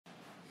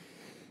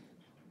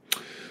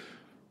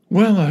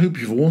Well, I hope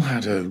you've all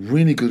had a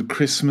really good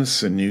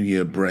Christmas and New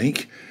Year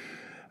break,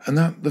 and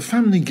that the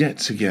family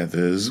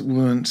get-togethers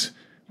weren't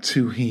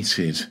too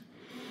heated.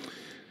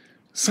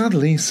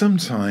 Sadly,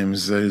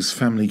 sometimes those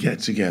family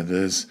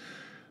get-togethers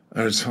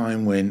are a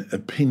time when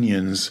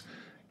opinions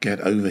get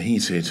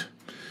overheated,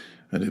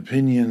 and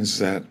opinions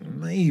that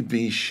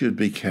maybe should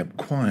be kept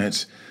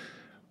quiet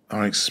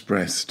are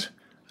expressed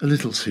a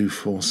little too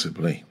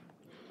forcibly.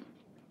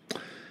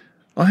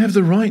 I have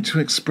the right to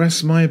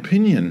express my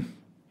opinion.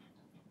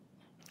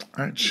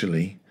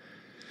 Actually,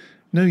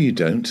 no you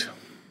don't.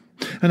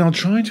 And I'll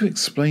try to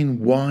explain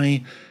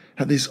why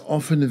this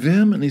often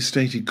vehemently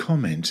stated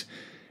comment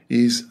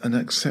is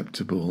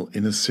unacceptable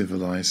in a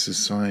civilized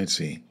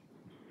society.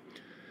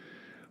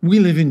 We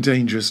live in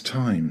dangerous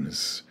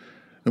times,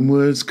 and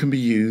words can be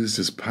used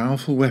as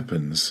powerful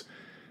weapons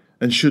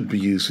and should be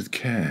used with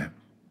care.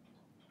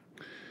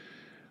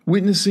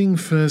 Witnessing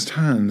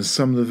firsthand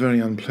some of the very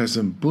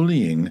unpleasant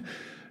bullying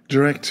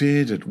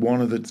directed at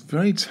one of the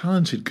very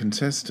talented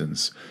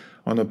contestants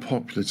on a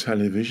popular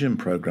television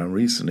programme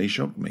recently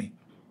shocked me.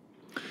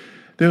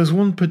 There was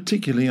one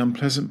particularly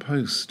unpleasant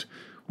post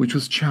which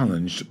was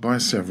challenged by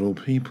several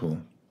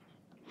people.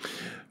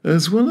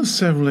 As well as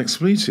several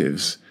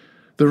expletives,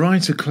 the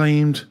writer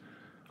claimed,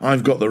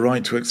 "I've got the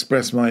right to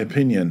express my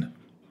opinion,"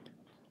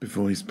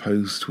 before his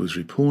post was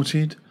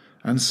reported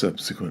and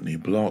subsequently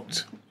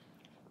blocked.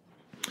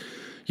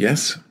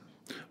 Yes,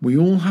 we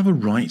all have a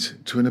right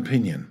to an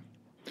opinion,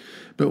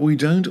 but we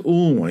don't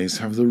always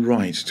have the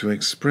right to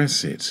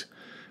express it,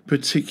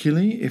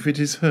 particularly if it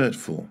is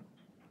hurtful.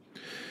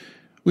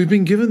 We've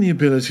been given the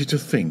ability to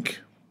think,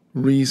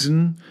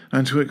 reason,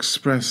 and to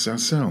express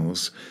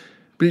ourselves,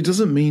 but it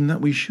doesn't mean that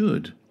we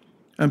should,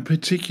 and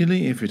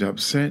particularly if it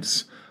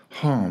upsets,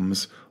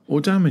 harms, or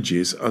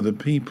damages other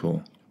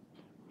people.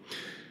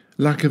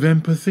 Lack of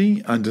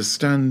empathy,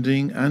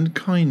 understanding, and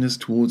kindness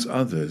towards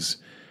others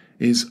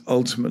is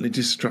ultimately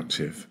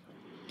destructive,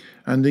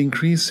 and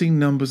increasing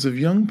numbers of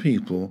young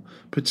people,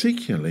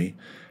 particularly,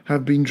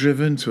 have been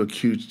driven to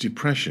acute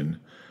depression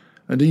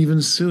and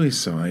even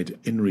suicide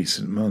in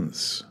recent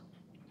months.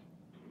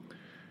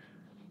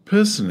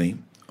 Personally,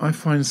 I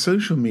find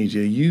social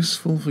media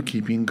useful for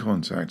keeping in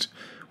contact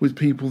with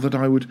people that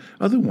I would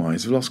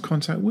otherwise have lost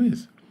contact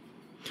with.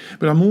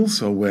 But I'm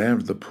also aware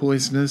of the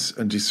poisonous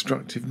and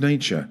destructive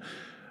nature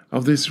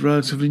of this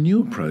relatively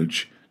new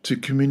approach to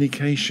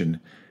communication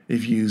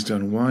if used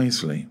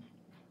unwisely.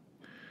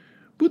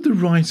 Would the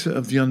writer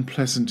of the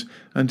unpleasant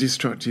and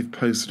destructive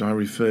post that I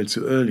referred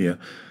to earlier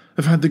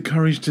have had the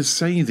courage to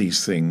say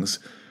these things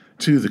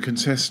to the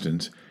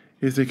contestant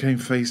if they came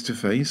face to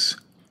face?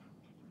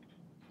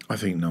 I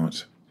think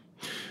not.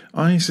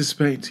 I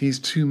suspect he's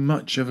too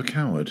much of a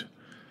coward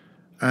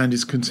and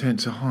is content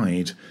to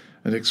hide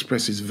and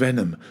express his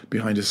venom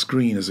behind a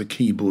screen as a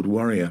keyboard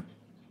warrior.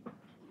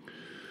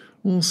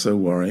 Also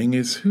worrying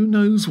is who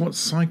knows what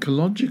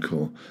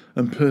psychological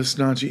and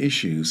personality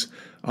issues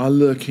are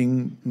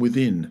lurking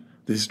within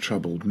this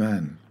troubled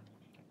man.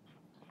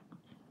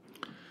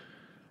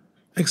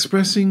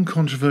 Expressing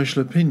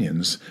controversial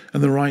opinions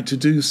and the right to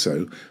do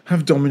so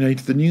have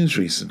dominated the news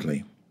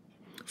recently,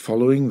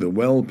 following the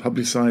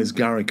well-publicised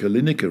Garrick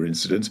Lineker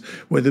incident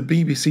where the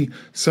BBC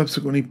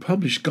subsequently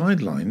published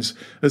guidelines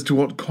as to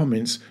what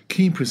comments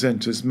key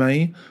presenters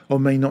may or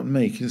may not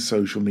make in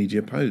social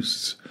media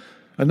posts.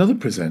 Another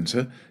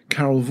presenter,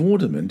 Carol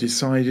Vorderman,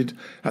 decided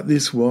that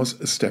this was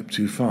a step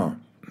too far.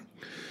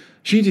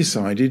 She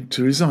decided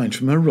to resign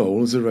from her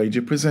role as a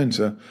radio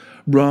presenter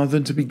rather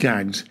than to be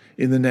gagged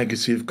in the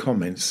negative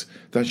comments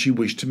that she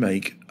wished to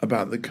make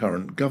about the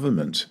current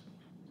government.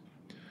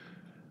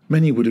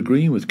 Many would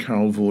agree with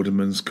Carol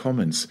Vorderman's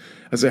comments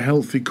as a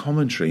healthy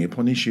commentary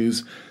upon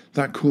issues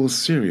that cause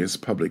serious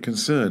public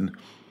concern,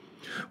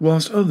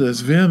 whilst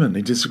others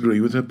vehemently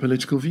disagree with her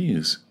political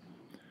views.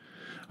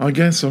 I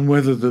guess on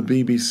whether the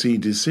BBC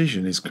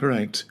decision is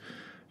correct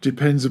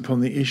depends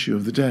upon the issue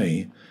of the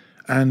day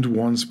and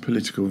one's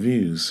political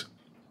views.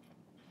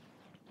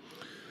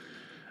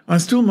 I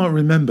still might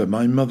remember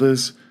my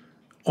mother's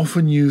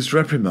often used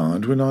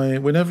reprimand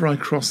whenever I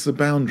crossed the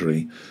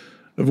boundary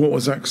of what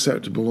was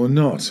acceptable or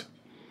not.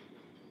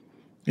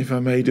 If I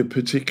made a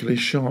particularly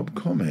sharp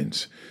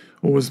comment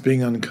or was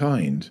being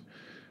unkind,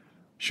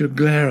 she would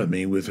glare at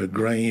me with her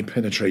grey,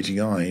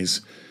 penetrating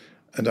eyes,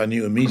 and I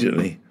knew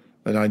immediately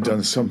that I'd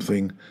done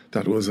something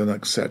that was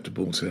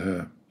unacceptable to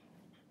her.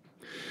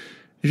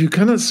 "If you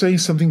cannot say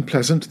something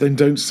pleasant, then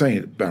don't say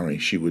it, Barrie,"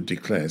 she would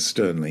declare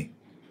sternly.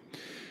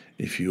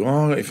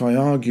 If I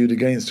argued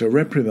against her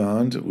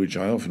reprimand, which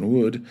I often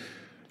would,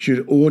 she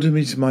would order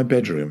me to my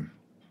bedroom.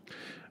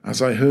 As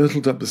I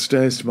hurtled up the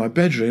stairs to my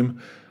bedroom,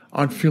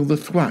 I'd feel the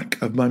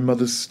thwack of my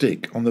mother's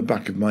stick on the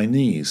back of my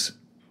knees.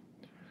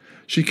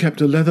 She kept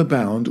a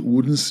leather-bound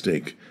wooden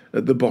stick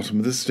at the bottom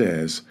of the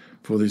stairs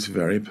for this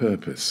very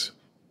purpose.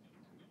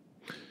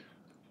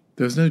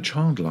 There was no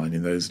child line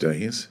in those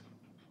days.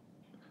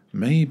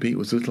 Maybe it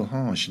was a little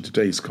harsh in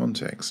today's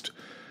context,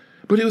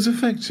 but it was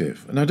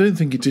effective, and I don't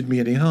think it did me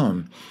any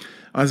harm,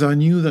 as I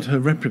knew that her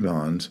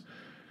reprimand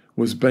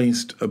was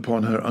based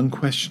upon her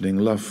unquestioning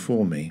love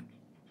for me.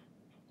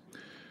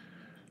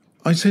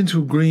 I tend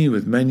to agree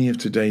with many of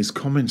today's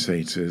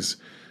commentators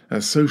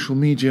that social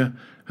media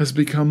has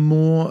become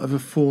more of a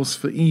force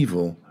for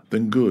evil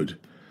than good,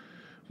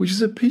 which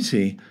is a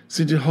pity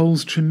since it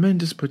holds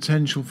tremendous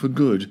potential for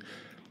good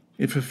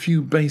if a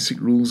few basic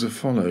rules are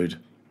followed.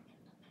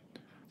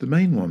 The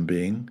main one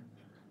being,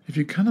 if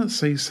you cannot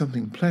say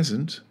something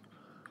pleasant,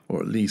 or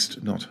at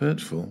least not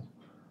hurtful,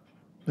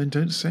 then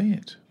don't say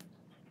it.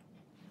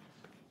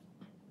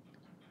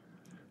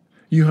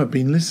 You have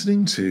been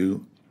listening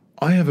to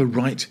I Have a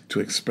Right to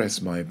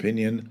Express My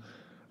Opinion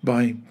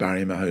by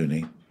Barrie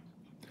Mahoney.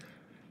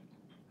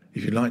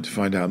 If you'd like to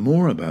find out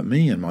more about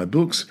me and my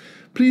books,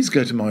 please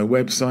go to my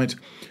website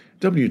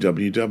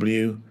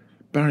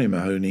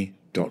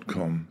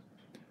www.barriemahoney.com.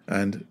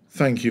 And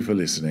thank you for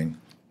listening.